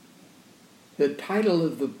The title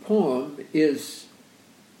of the poem is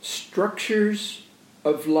Structures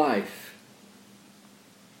of Life.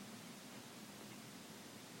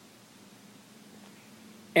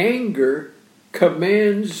 Anger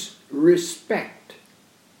commands respect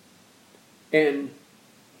and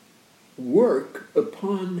work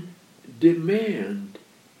upon demand.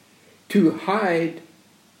 To hide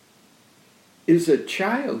is a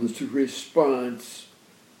child's response,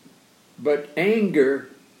 but anger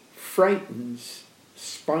frightens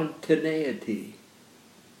spontaneity.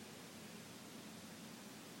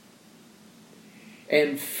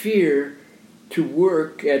 And fear to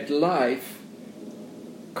work at life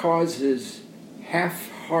causes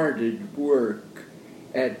half-hearted work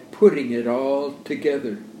at putting it all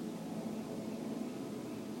together.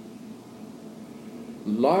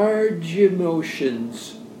 Large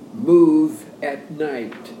emotions move at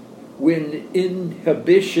night when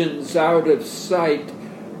inhibitions out of sight,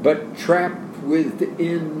 but trapped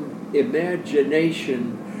within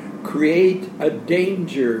imagination, create a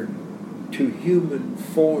danger to human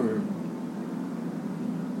form.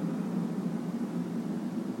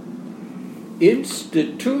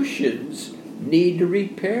 Institutions need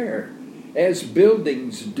repair, as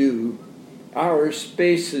buildings do, our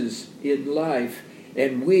spaces in life,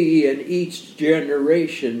 and we in each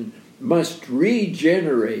generation must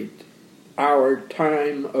regenerate our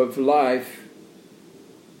time of life.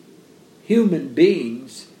 Human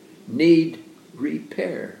beings need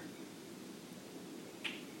repair.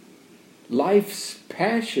 Life's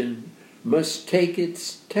passion must take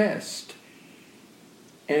its test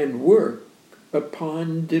and work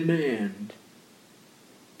upon demand.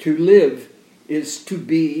 To live is to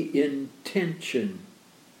be in tension.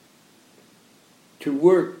 To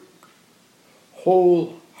work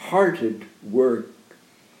wholehearted work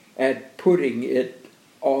at putting it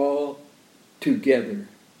all together.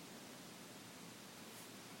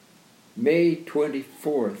 May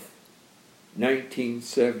 24th,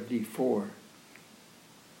 1974.